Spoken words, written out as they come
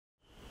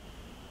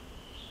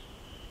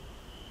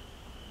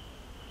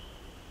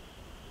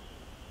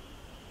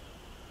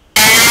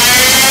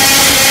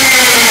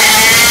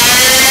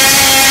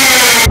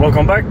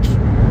Welcome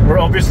back. We're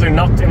obviously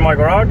not in my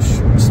garage.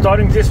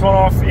 Starting this one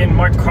off in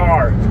my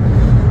car.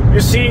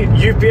 You see,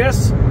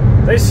 UPS,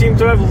 they seem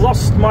to have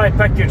lost my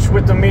package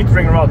with the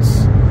metering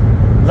rods.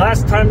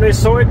 Last time they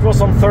saw it was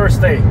on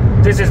Thursday.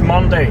 This is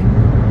Monday.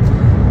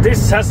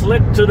 This has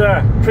led to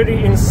the pretty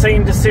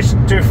insane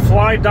decision to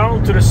fly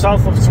down to the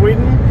south of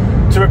Sweden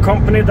to a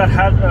company that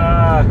had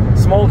a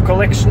small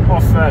collection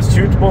of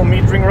suitable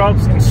metering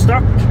rods in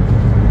stock,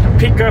 and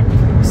pick up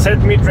said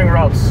metering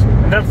rods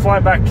and then fly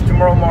back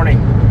tomorrow morning.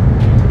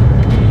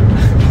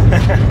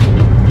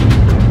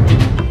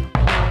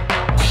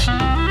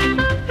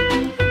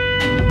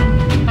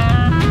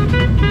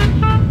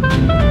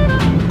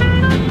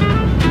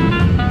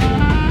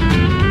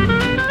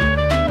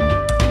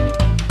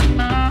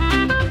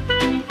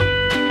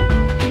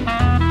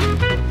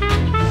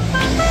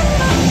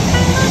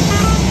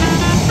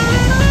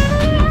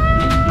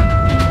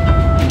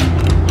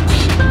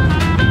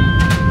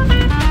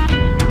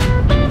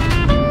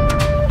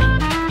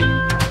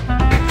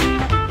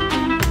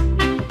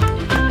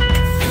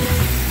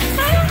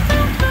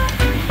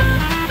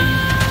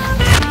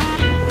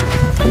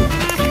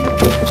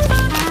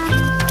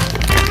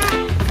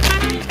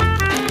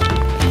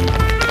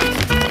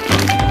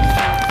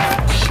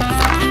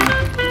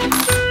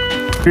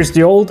 Here's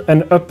the old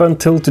and up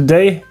until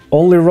today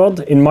only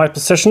rod in my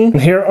possession. And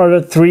here are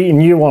the 3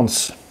 new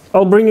ones.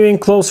 I'll bring you in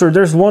closer.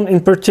 There's one in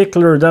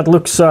particular that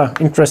looks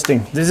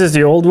interesting. This is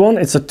the old one.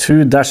 It's a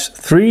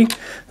 2-3.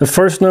 The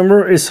first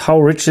number is how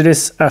rich it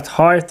is at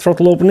high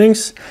throttle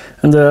openings,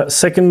 and the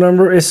second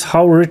number is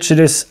how rich it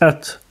is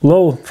at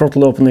low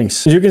throttle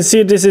openings. You can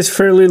see this is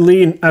fairly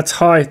lean at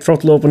high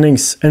throttle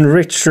openings and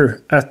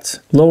richer at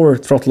lower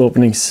throttle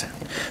openings.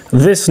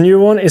 This new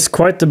one is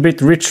quite a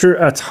bit richer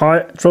at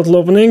high throttle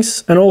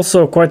openings and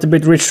also quite a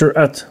bit richer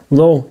at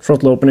low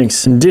throttle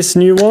openings. And this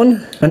new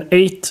one, an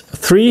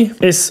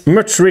 8.3, is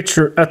much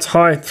richer at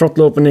high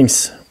throttle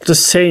openings, the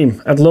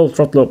same at low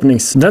throttle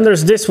openings. Then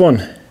there's this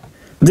one.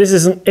 This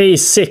is an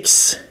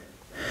A6.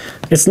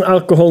 It's an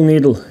alcohol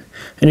needle,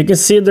 and you can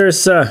see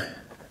there's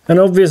an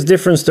obvious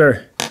difference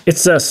there.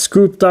 It's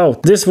scooped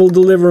out. This will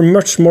deliver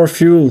much more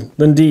fuel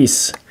than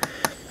these.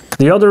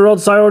 The other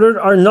rods I ordered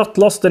are not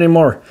lost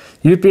anymore.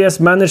 UPS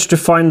managed to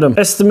find them.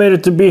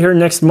 Estimated to be here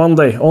next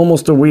Monday,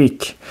 almost a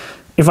week.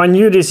 If I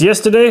knew this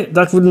yesterday,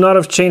 that would not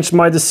have changed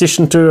my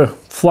decision to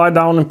fly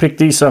down and pick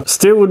these up.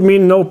 Still would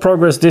mean no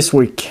progress this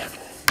week.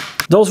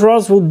 Those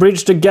rods will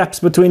bridge the gaps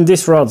between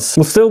these rods.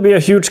 Will still be a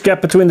huge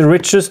gap between the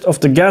richest of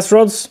the gas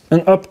rods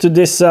and up to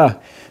this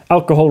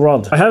alcohol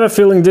rod. I have a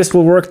feeling this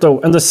will work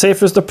though, and the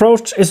safest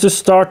approach is to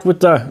start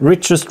with the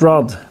richest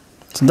rod.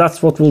 So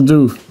that's what we'll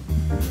do.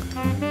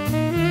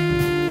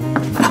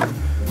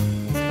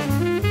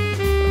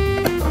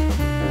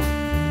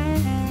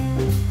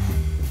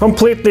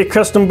 Completely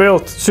custom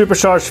built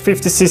Supercharged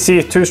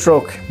 50cc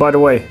 2-stroke, by the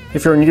way,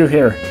 if you're new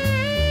here.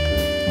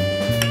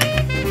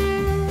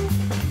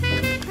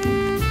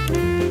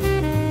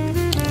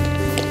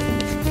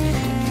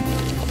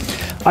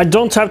 I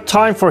don't have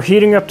time for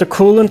heating up the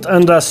coolant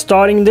and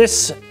starting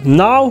this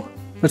now,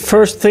 but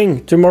first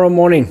thing tomorrow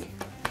morning.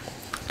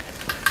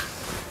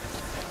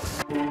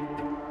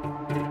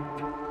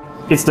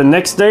 It's the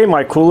next day,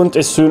 my coolant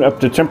is soon up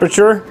to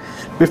temperature.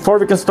 Before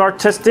we can start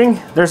testing,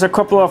 there's a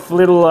couple of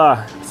little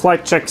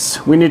flight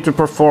checks we need to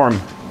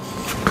perform,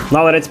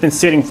 now that it's been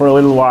sitting for a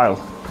little while.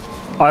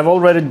 I've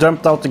already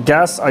dumped out the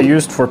gas I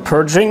used for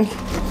purging,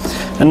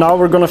 and now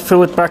we're gonna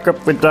fill it back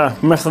up with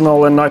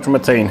methanol and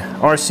nitromethane,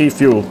 RC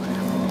fuel.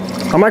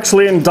 I'm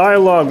actually in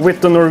dialogue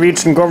with the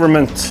Norwegian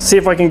government, see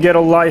if I can get a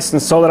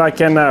license so that I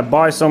can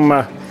buy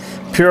some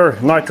pure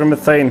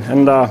nitromethane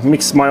and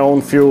mix my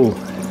own fuel.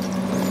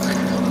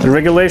 The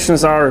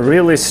regulations are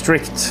really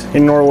strict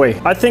in Norway.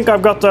 I think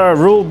I've got the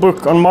rule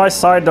book on my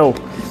side though.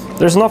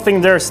 There's nothing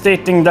there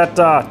stating that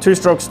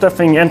two-stroke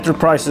stuffing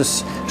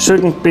enterprises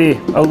shouldn't be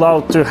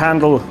allowed to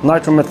handle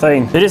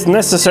nitromethane. It is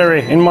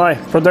necessary in my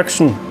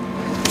production.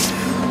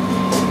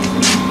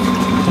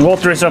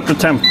 Water is up to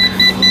temp.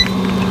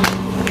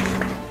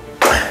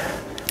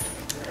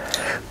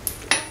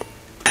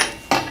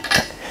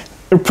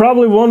 You're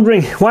probably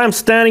wondering why I'm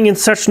standing in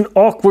such an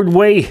awkward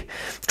way,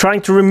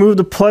 trying to remove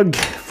the plug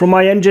from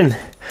my engine.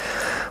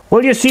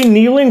 Well, you see,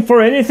 kneeling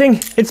for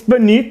anything, it's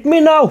beneath me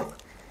now.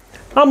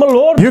 I'm a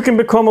lord. You can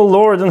become a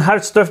lord and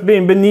have stuff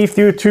being beneath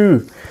you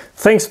too,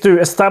 thanks to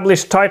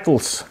established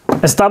titles.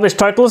 Established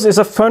titles is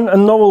a fun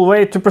and novel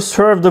way to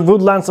preserve the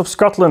woodlands of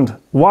Scotland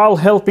while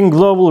helping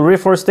global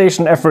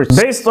reforestation efforts.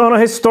 Based on a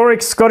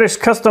historic Scottish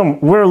custom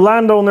where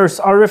landowners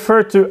are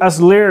referred to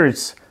as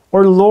lairds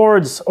or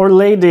lords or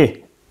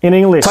lady in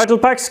English. Title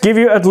packs give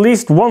you at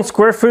least 1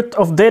 square foot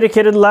of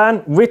dedicated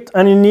land with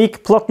an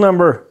unique plot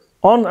number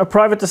on a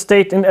private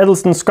estate in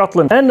Edelston,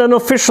 Scotland, and an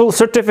official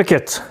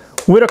certificate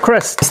with a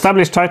crest.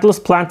 Established titles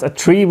plant a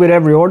tree with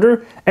every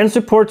order and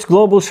supports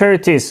global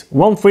charities,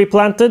 1 tree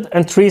planted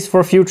and trees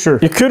for future.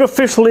 You could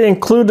officially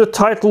include the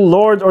title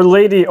Lord or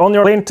Lady on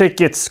your plane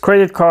tickets,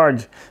 credit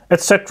card,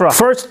 etc.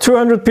 First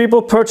 200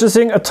 people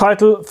purchasing a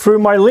title through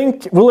my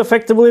link will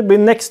effectively be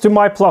next to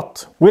my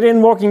plot,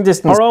 within walking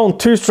distance. Our own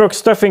two-stroke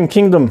stuffing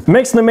kingdom.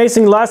 Makes an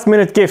amazing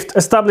last-minute gift.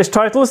 Established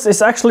Titles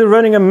is actually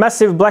running a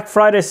massive Black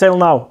Friday sale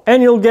now,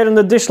 and you'll get an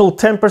additional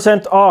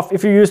 10% off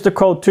if you use the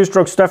code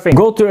Twostrokstuffing.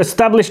 Go to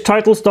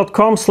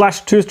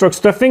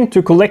establishedtitles.com/twostrokestuffing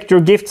to collect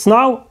your gifts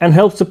now and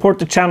help support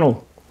the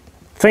channel.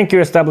 Thank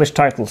you, Established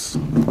Titles.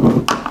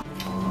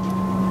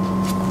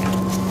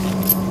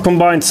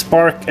 Combined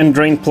spark and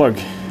drain plug.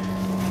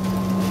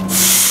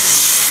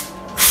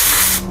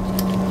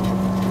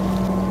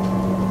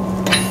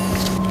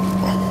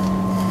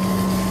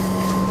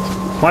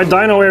 My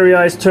dyno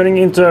area is turning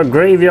into a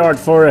graveyard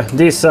for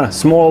these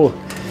small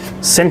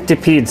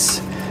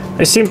centipedes.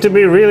 They seem to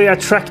be really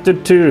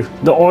attracted to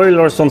the oil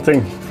or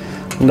something.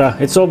 And,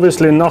 it's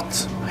obviously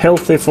not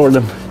healthy for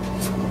them.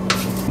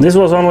 This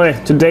was only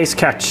today's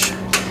catch,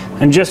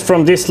 and just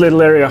from this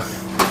little area.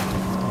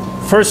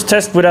 First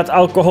test with that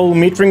alcohol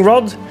metering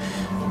rod.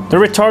 The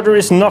retarder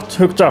is not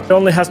hooked up. It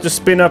only has to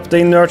spin up the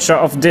inertia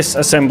of this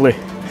assembly,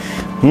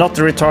 not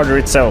the retarder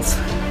itself.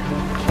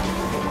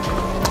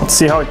 Let's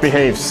see how it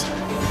behaves.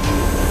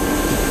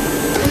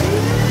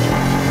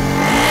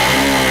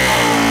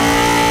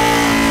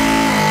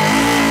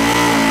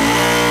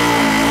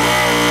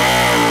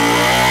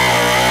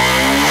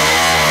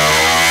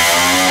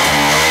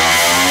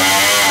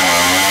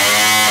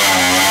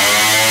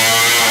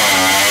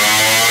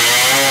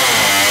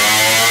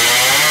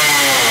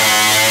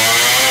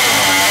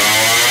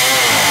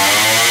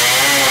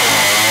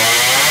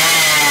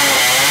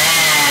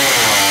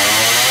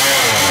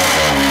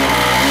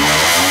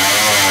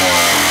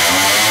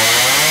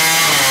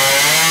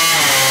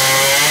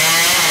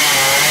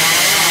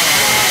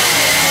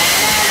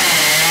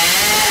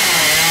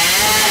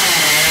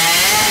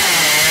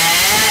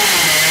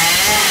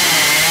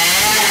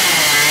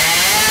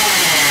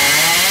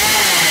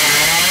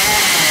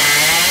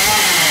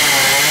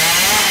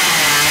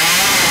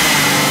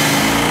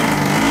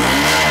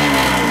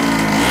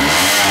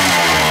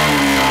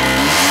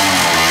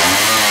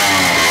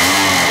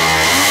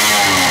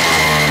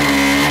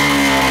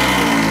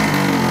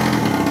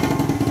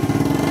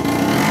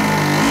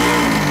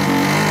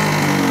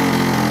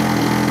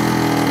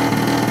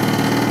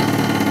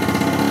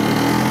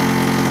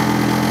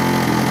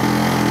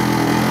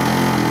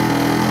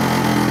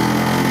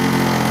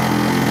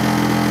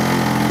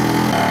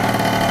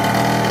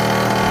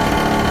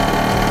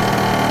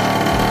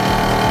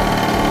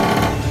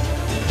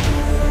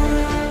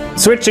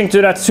 Switching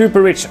to that super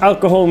rich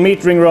alcohol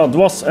metering rod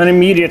was an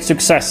immediate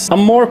success. I'm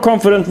more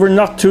confident we're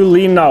not too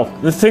lean now.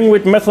 The thing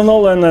with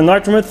methanol and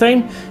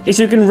nitromethane is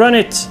you can run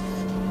it.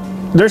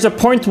 There's a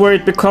point where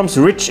it becomes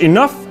rich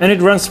enough and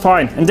it runs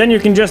fine, and then you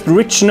can just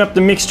richen up the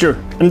mixture,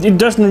 and it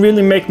doesn't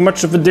really make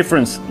much of a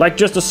difference, like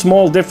just a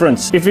small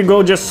difference. If you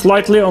go just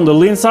slightly on the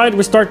lean side,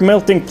 we start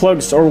melting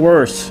plugs or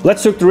worse.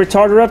 Let's hook the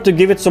retarder up to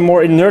give it some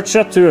more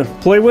inertia to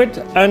play with,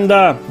 and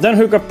then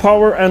hook up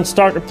power and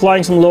start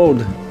applying some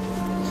load.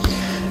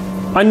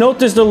 I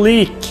noticed a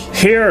leak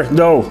here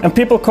though, and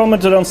people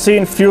commented on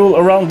seeing fuel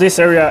around this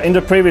area in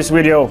the previous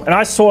video, and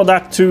I saw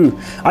that too.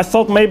 I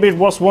thought maybe it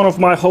was one of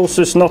my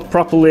hoses not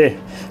properly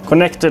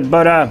connected,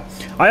 but I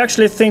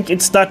actually think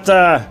it's that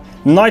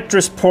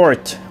nitrous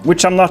port,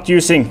 which I'm not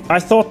using.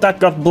 I thought that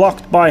got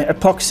blocked by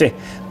epoxy,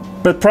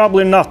 but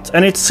probably not,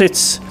 and it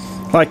sits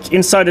like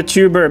inside the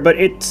tuber, but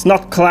it's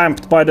not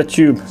clamped by the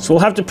tube. So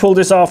we'll have to pull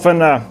this off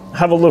and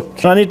have a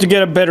look. I need to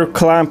get a better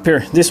clamp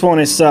here. This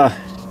one is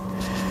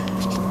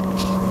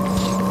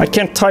I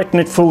can't tighten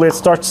it fully, it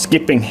starts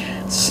skipping.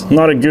 It's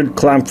not a good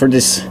clamp for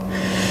this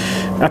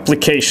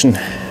application.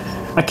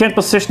 I can't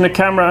position the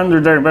camera under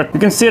there, but you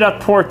can see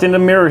that port in the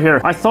mirror here.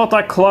 I thought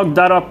I clogged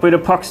that up with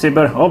epoxy,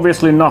 but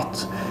obviously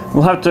not.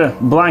 We'll have to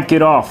blank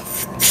it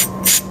off.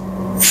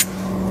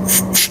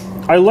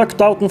 I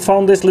lucked out and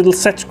found this little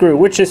set screw,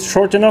 which is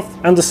short enough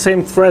and the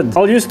same thread.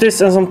 I'll use this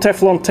and some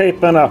Teflon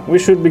tape and we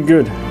should be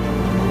good.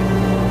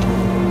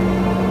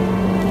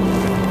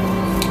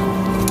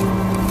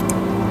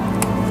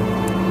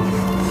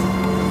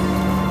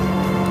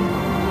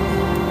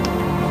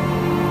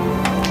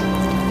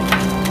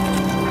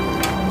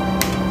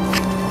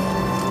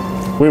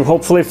 We've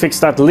hopefully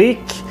fixed that leak.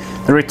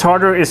 The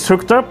retarder is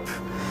hooked up.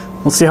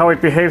 We'll see how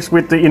it behaves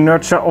with the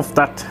inertia of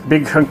that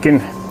big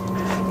hunking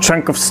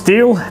chunk of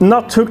steel.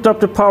 Not hooked up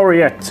to power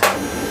yet.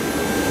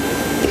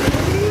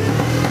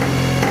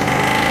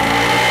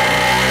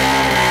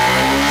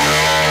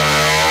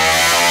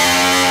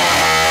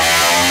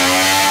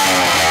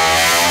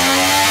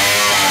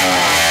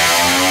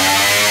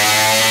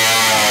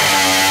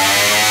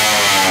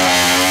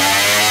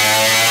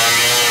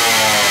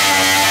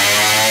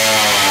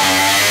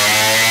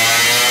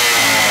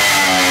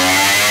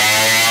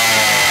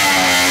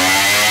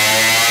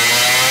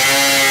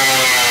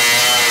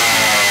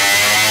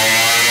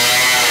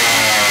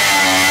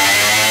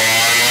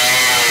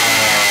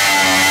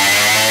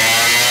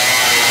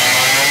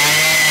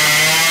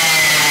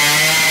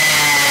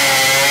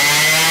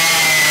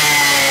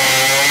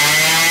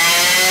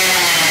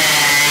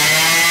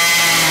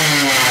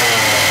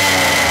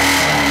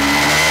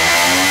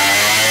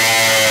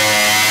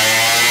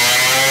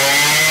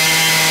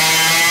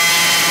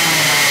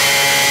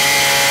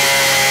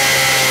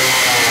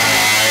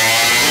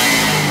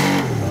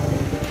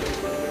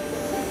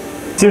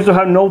 Seems to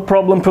have no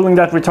problem pulling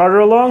that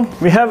retarder along.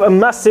 We have a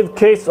massive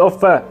case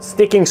of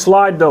sticking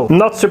slide though.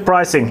 Not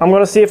surprising. I'm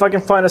gonna see if I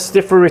can find a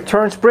stiffer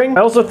return spring.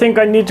 I also think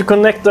I need to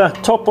connect the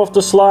top of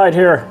the slide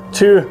here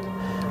to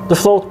the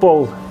float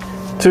bowl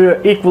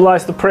to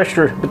equalize the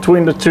pressure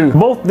between the two.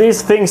 Both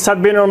these things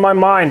had been on my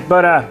mind,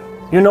 but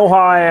you know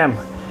how I am.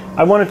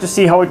 I wanted to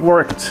see how it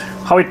worked,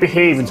 how it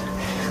behaved,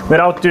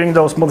 without doing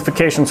those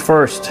modifications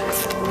first.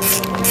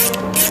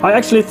 I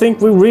actually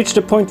think we reached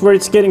a point where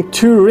it's getting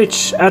too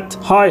rich at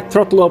high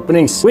throttle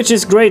openings, which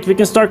is great. We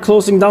can start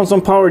closing down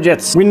some power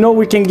jets. We know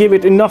we can give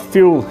it enough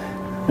fuel,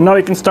 and now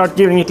we can start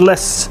giving it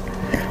less,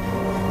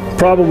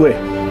 probably.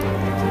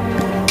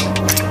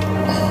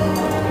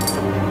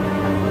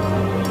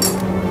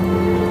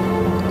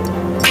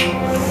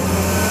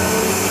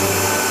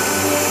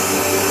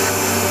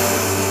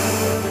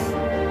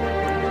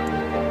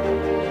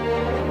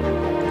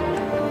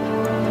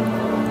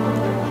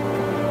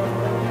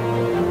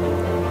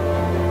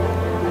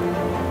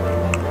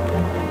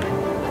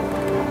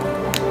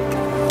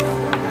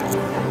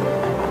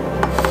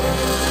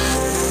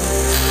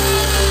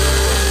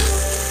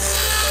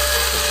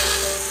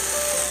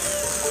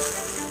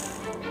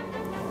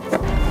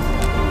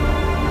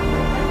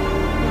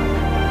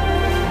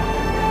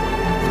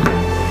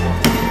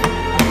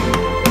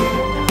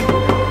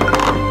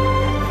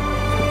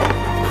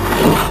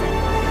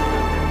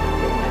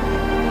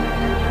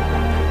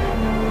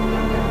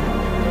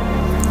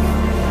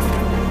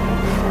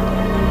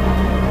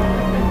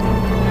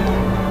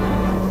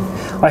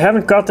 I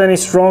haven't got any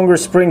stronger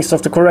springs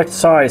of the correct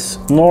size,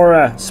 nor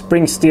a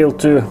spring steel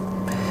to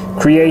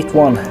create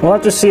one. We'll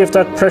have to see if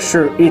that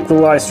pressure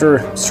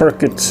equalizer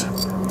circuit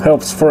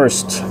helps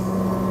first.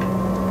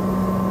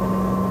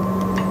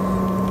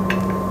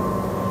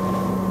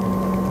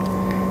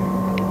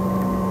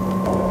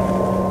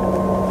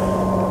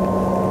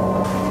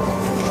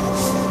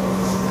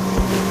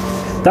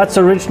 That's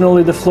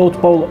originally the float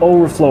bowl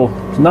overflow.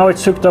 Now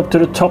it's hooked up to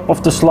the top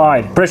of the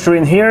slide. Pressure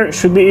in here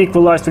should be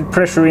equalized with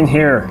pressure in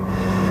here.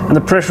 And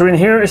the pressure in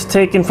here is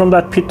taken from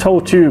that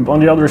pitot tube on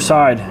the other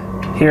side,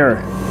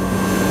 here.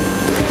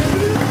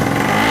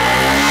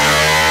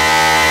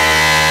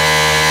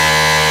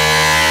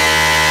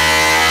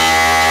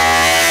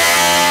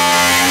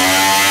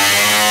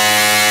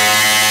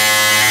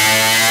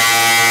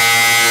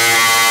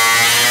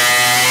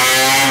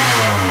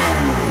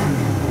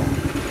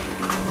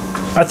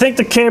 I think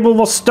the cable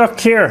was stuck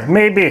here,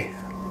 maybe.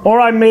 Or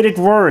I made it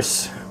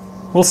worse.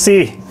 We'll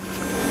see.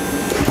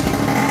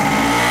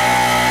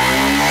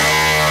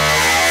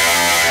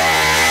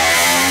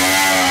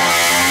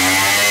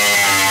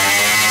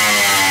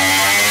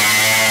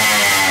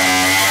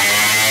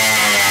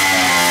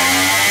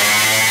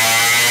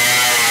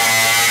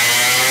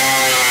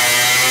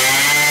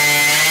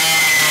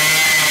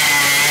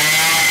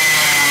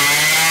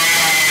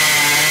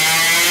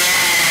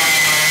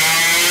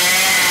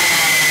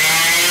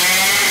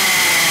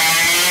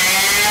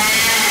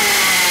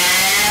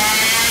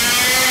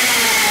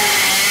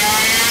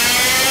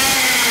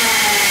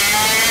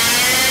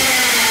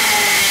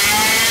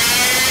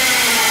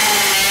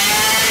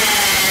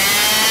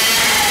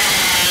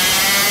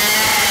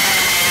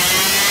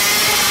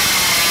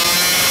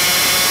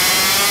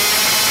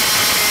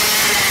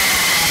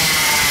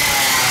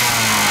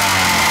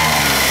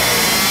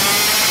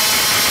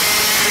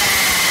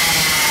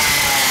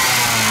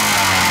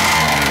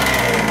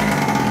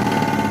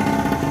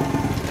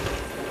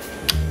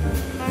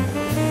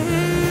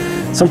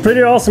 Some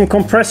pretty awesome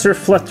compressor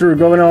flutter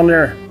going on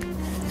there.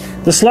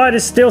 The slide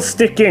is still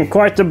sticking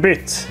quite a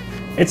bit.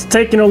 It's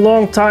taken a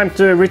long time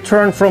to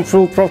return from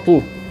full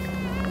throttle,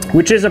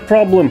 which is a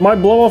problem. My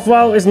blow-off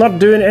valve is not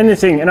doing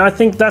anything, and I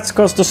think that's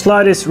because the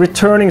slide is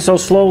returning so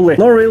slowly.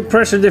 No real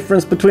pressure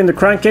difference between the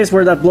crankcase,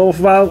 where that blow-off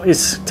valve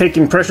is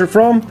taking pressure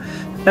from,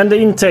 and the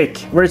intake,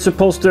 where it's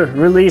supposed to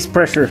release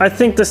pressure. I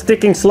think the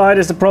sticking slide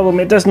is the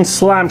problem. It doesn't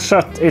slam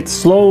shut, it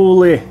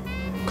slowly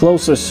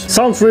closes.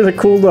 Sounds really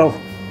cool though.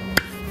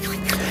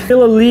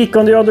 Still a leak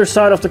on the other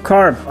side of the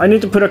carb. I need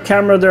to put a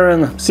camera there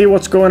and see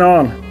what's going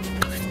on.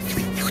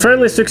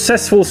 Fairly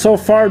successful so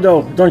far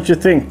though, don't you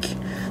think?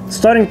 It's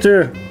starting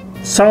to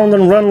sound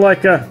and run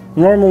like a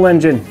normal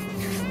engine.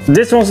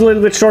 This one's a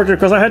little bit shorter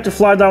because I had to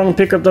fly down and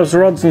pick up those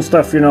rods and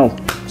stuff, you know.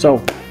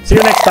 So, see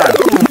you next time.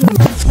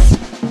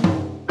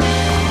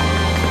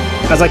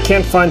 As I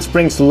can't find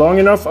springs long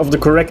enough of the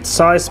correct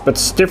size but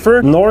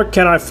stiffer, nor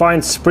can I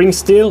find spring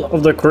steel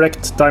of the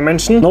correct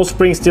dimension. No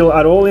spring steel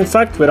at all, in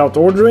fact, without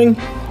ordering.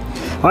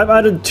 I've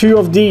added 2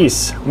 of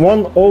these,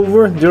 one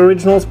over the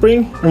original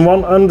spring and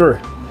one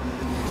under.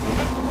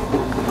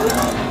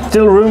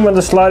 Still room when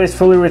the slide is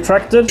fully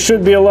retracted.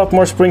 Should be a lot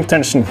more spring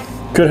tension.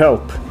 Could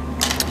help.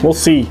 We'll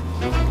see.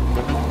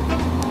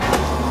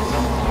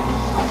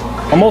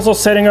 I'm also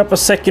setting up a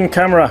second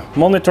camera,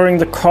 monitoring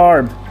the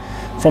carb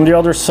from the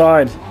other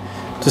side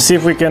to see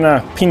if we can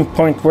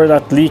pinpoint where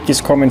that leak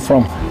is coming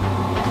from.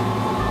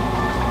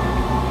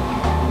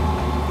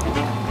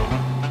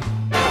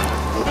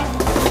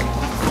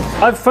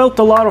 I've felt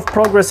a lot of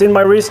progress in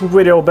my recent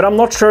video, but I'm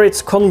not sure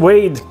it's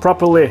conveyed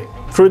properly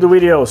through the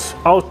videos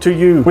out to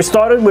you. We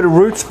started with a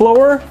roots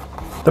blower.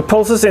 The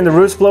pulses in the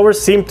roots blower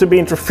seem to be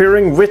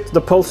interfering with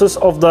the pulses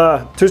of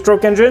the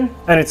two-stroke engine,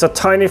 and it's a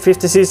tiny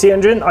 50cc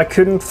engine. I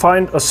couldn't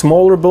find a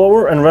smaller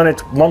blower and run it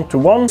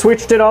 1-to-1.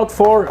 Switched it out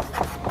for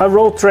a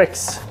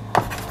Rotrex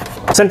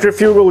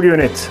centrifugal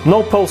unit.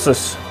 No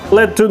pulses.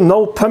 Led to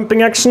no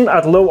pumping action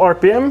at low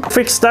RPM.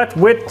 Fixed that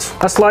with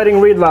a sliding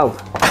reed valve.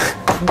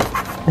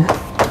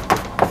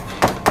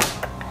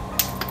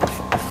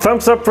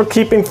 Thumbs up for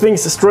keeping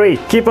things straight.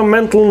 Keep a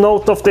mental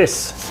note of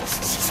this.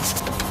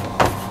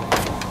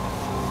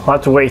 I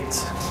have to wait.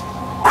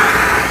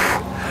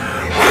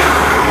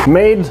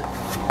 Made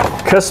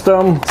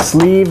custom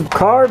sleeve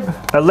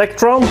carb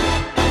Electron.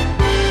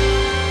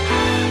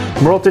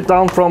 Brought it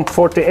down from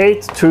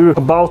 48 to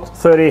about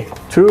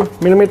 32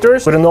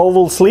 millimeters with an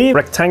oval sleeve,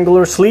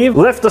 rectangular sleeve.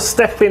 Left a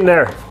step in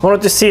there.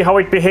 Wanted to see how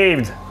it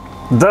behaved.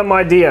 Dumb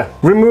idea.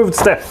 Removed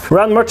step.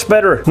 Ran much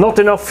better. Not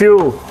enough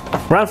fuel.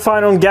 Ran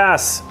fine on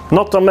gas.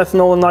 Not on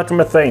methanol and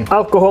nitromethane.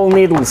 Alcohol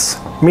needles.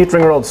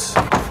 Metering rods.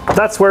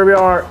 That's where we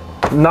are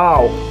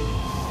now.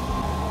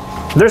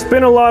 There's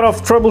been a lot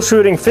of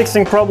troubleshooting,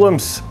 fixing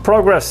problems,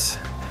 progress.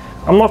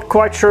 I'm not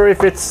quite sure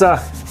if it's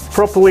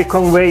properly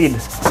conveyed.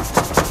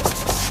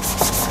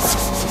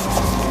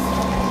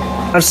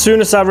 As soon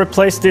as I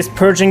replace this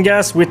purging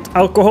gas with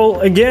alcohol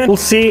again, we'll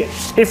see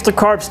if the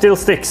carb still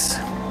sticks.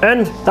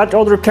 And that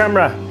other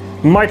camera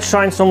might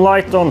shine some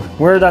light on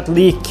where that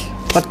leak,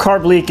 that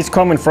carb leak is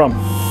coming from.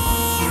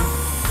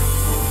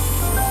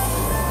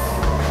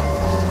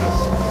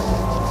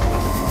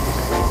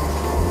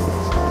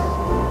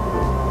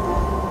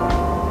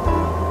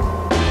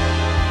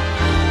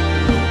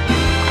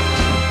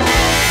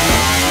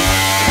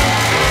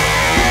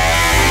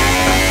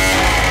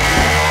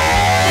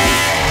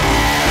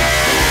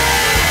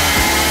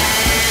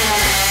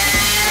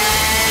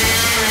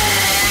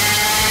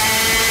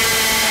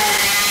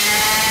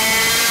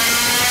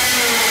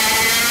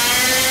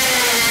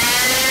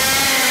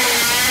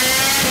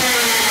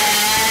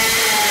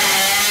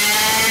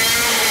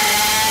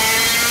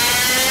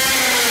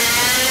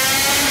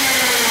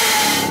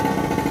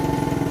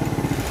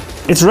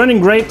 It's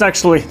running great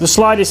actually. The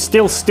slide is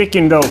still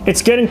sticking though.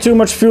 It's getting too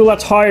much fuel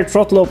at higher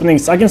throttle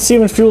openings. I can see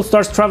when fuel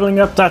starts traveling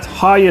up that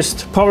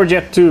highest power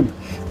jet tube,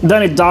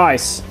 then it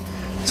dies.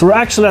 So we're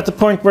actually at the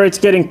point where it's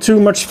getting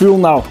too much fuel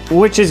now,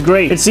 which is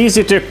great. It's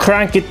easy to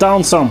crank it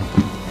down some.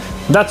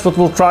 That's what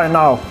we'll try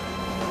now.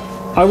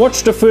 I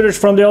watched the footage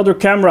from the other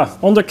camera,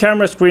 on the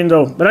camera screen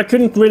though, but I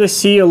couldn't really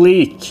see a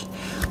leak.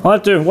 I'll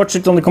have to watch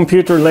it on the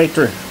computer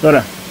later,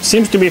 but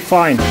seems to be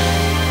fine.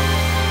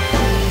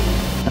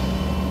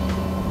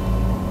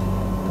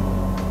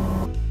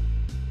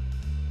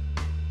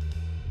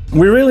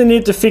 We really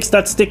need to fix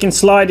that stick and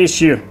slide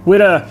issue with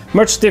a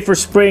much stiffer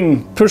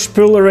spring,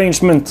 push-pull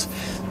arrangement,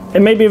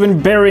 and maybe even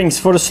bearings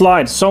for the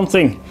slide,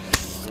 something,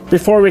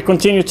 before we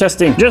continue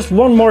testing. Just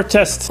one more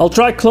test. I'll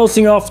try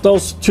closing off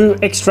those 2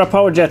 extra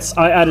power jets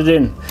I added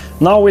in.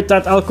 Now with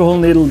that alcohol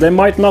needle, they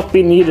might not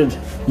be needed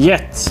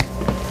yet.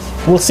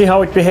 We'll see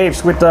how it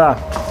behaves with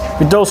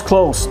those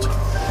closed.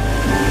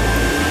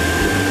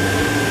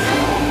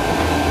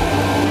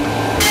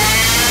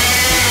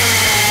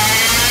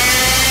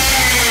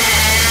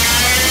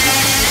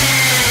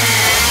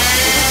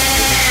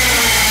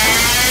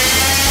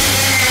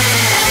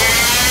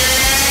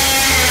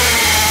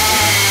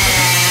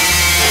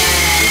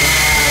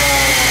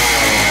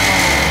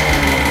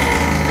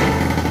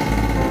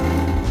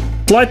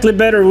 Slightly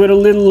better with a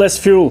little less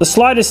fuel. The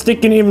slide is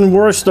sticking even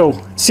worse though.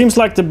 Seems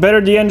like the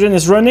better the engine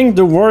is running,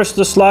 the worse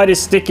the slide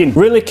is sticking.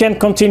 Really can't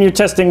continue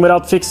testing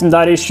without fixing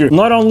that issue.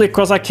 Not only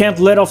because I can't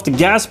let off the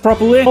gas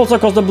properly, also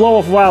because the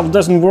blow-off valve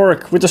doesn't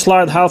work with the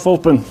slide half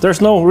open. There's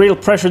no real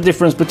pressure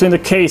difference between the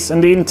case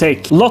and the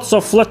intake. Lots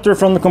of flutter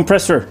from the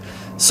compressor.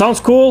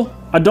 Sounds cool.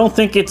 I don't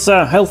think it's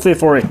healthy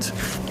for it.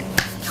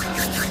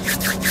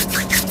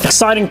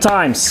 Exciting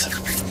times.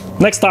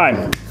 Next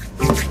time.